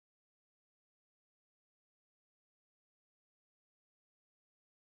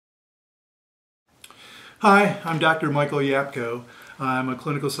Hi, I'm Dr. Michael Yapko. I'm a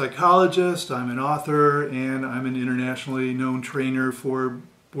clinical psychologist, I'm an author, and I'm an internationally known trainer for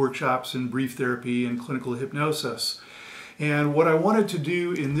workshops in brief therapy and clinical hypnosis. And what I wanted to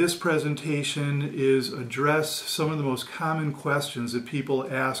do in this presentation is address some of the most common questions that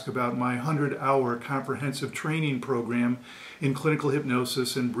people ask about my 100-hour comprehensive training program in clinical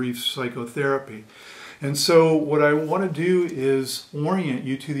hypnosis and brief psychotherapy. And so what I want to do is orient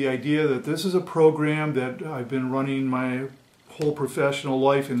you to the idea that this is a program that I've been running my whole professional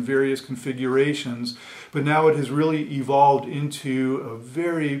life in various configurations, but now it has really evolved into a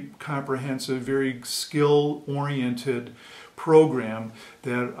very comprehensive, very skill-oriented program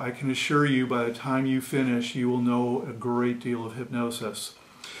that I can assure you by the time you finish, you will know a great deal of hypnosis.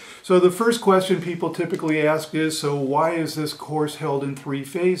 So the first question people typically ask is, so why is this course held in 3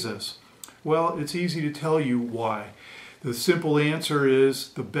 phases? Well, it's easy to tell you why. The simple answer is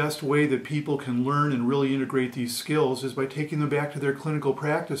the best way that people can learn and really integrate these skills is by taking them back to their clinical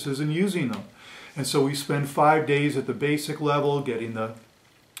practices and using them. And so we spend 5 days at the basic level getting the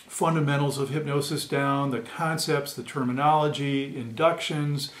fundamentals of hypnosis down, the concepts, the terminology,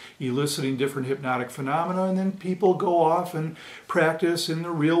 inductions, eliciting different hypnotic phenomena, and then people go off and practice in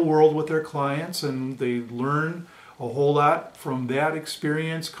the real world with their clients, and they learn a whole lot from that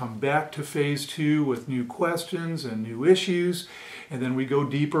experience, come back to phase 2 with new questions and new issues, and then we go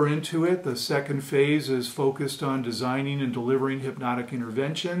deeper into it. The second phase is focused on designing and delivering hypnotic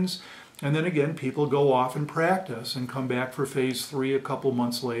interventions, and then again people go off and practice and come back for phase 3 a couple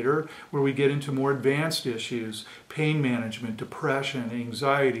months later, where we get into more advanced issues, pain management, depression,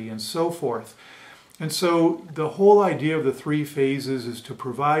 anxiety, and so forth. And so the whole idea of the 3 phases is to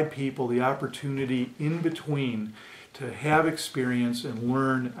provide people the opportunity in between to have experience and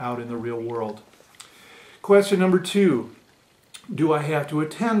learn out in the real world. Question number 2, do I have to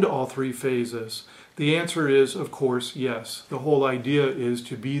attend all 3 phases? The answer is, of course, yes. The whole idea is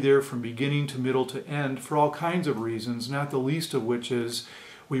to be there from beginning to middle to end for all kinds of reasons, not the least of which is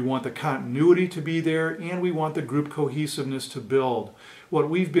we want the continuity to be there and we want the group cohesiveness to build. What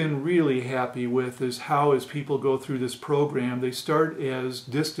we've been really happy with is how, as people go through this program, they start as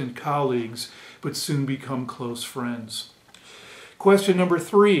distant colleagues but soon become close friends. Question number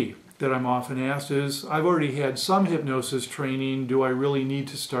 3 that I'm often asked is, I've already had some hypnosis training, do I really need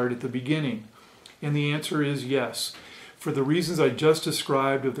to start at the beginning? And the answer is yes. For the reasons I just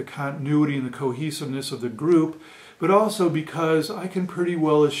described of the continuity and the cohesiveness of the group, but also because I can pretty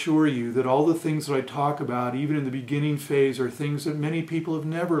well assure you that all the things that I talk about, even in the beginning phase, are things that many people have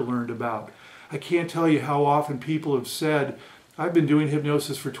never learned about. I can't tell you how often people have said, I've been doing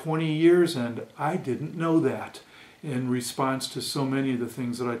hypnosis for 20 years and I didn't know that, in response to so many of the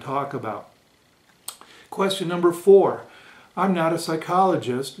things that I talk about. Question number 4, I'm not a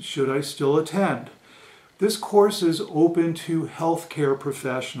psychologist, should I still attend? This course is open to healthcare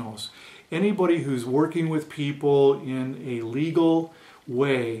professionals. Anybody who's working with people in a legal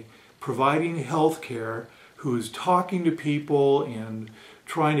way, providing health care, who is talking to people and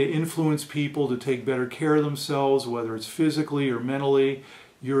trying to influence people to take better care of themselves, whether it's physically or mentally,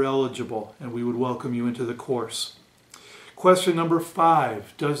 you're eligible and we would welcome you into the course. Question number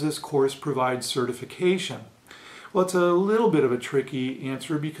 5, does this course provide certification? Well, it's a little bit of a tricky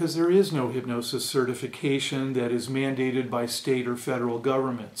answer because there is no hypnosis certification that is mandated by state or federal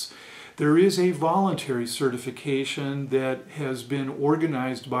governments. There is a voluntary certification that has been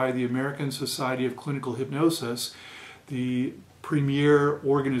organized by the American Society of Clinical Hypnosis, the premier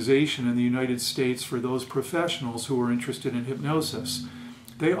organization in the United States for those professionals who are interested in hypnosis.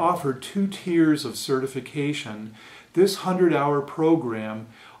 They offer 2 tiers of certification. This 100-hour program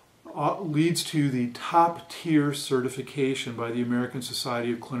leads to the top tier certification by the American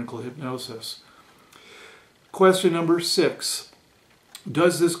Society of Clinical Hypnosis. Question number 6.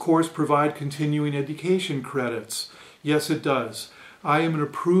 Does this course provide continuing education credits? Yes, it does. I am an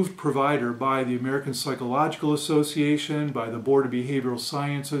approved provider by the American Psychological Association, by the Board of Behavioral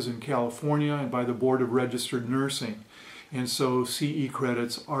Sciences in California, and by the Board of Registered Nursing. And so CE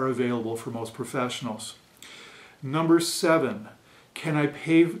credits are available for most professionals. Number 7. Can I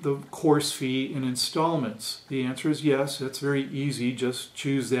pay the course fee in installments? The answer is yes. It's very easy. Just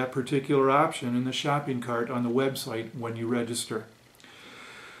choose that particular option in the shopping cart on the website when you register.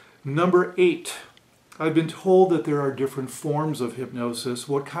 Number 8. I've been told that there are different forms of hypnosis.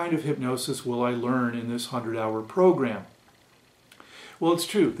 What kind of hypnosis will I learn in this 100-hour program? Well, it's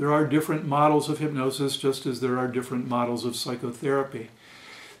true. There are different models of hypnosis, just as there are different models of psychotherapy.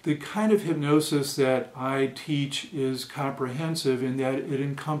 The kind of hypnosis that I teach is comprehensive in that it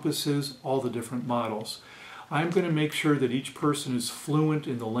encompasses all the different models. I'm going to make sure that each person is fluent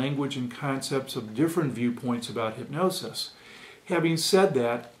in the language and concepts of different viewpoints about hypnosis. Having said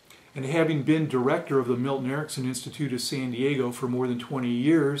that, and having been director of the Milton Erickson Institute of San Diego for more than 20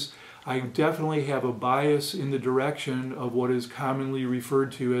 years, I definitely have a bias in the direction of what is commonly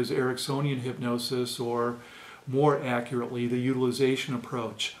referred to as Ericksonian hypnosis, or more accurately, the utilization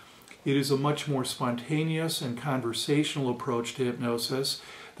approach. It is a much more spontaneous and conversational approach to hypnosis.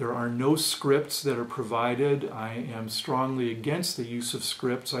 There are no scripts that are provided. I am strongly against the use of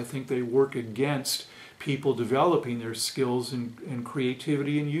scripts. I think they work against people developing their skills and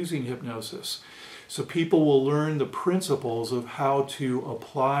creativity in using hypnosis. So people will learn the principles of how to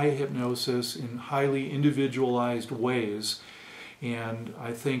apply hypnosis in highly individualized ways. And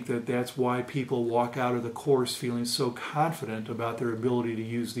I think that that's why people walk out of the course feeling so confident about their ability to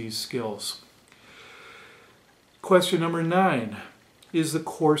use these skills. Question number 9. Is the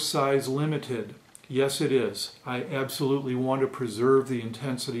course size limited? Yes, it is. I absolutely want to preserve the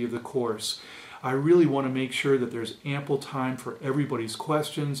intensity of the course. I really want to make sure that there's ample time for everybody's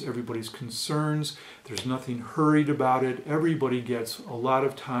questions, everybody's concerns. There's nothing hurried about it. Everybody gets a lot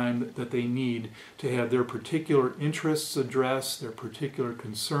of time that they need to have their particular interests addressed, their particular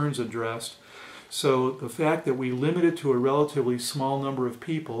concerns addressed. So the fact that we limit it to a relatively small number of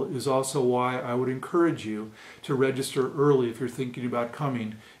people is also why I would encourage you to register early if you're thinking about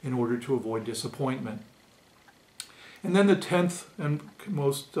coming, in order to avoid disappointment. And then the 10th and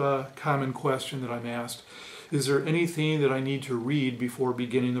most common question that I'm asked, is there anything that I need to read before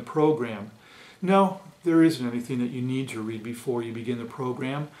beginning the program? No, there isn't anything that you need to read before you begin the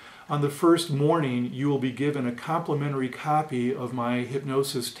program. On the first morning, you will be given a complimentary copy of my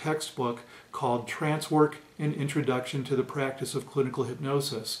hypnosis textbook called Trance Work: An Introduction to the Practice of Clinical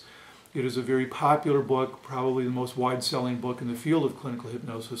Hypnosis. It is a very popular book, probably the most wide-selling book in the field of clinical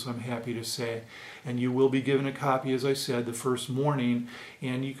hypnosis, I'm happy to say. And you will be given a copy, as I said, the first morning,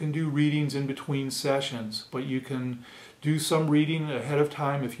 and you can do readings in between sessions, but you can do some reading ahead of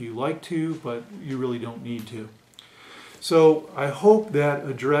time if you like to, but you really don't need to. So I hope that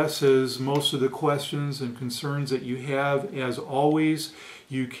addresses most of the questions and concerns that you have. As always,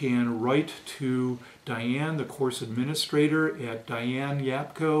 you can write to Diane, the course administrator, at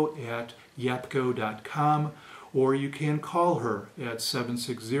dianeyapko@yapko.com, or you can call her at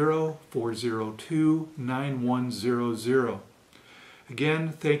 760-402-9100.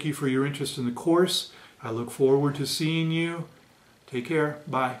 Again, thank you for your interest in the course. I look forward to seeing you. Take care.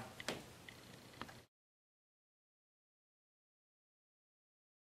 Bye.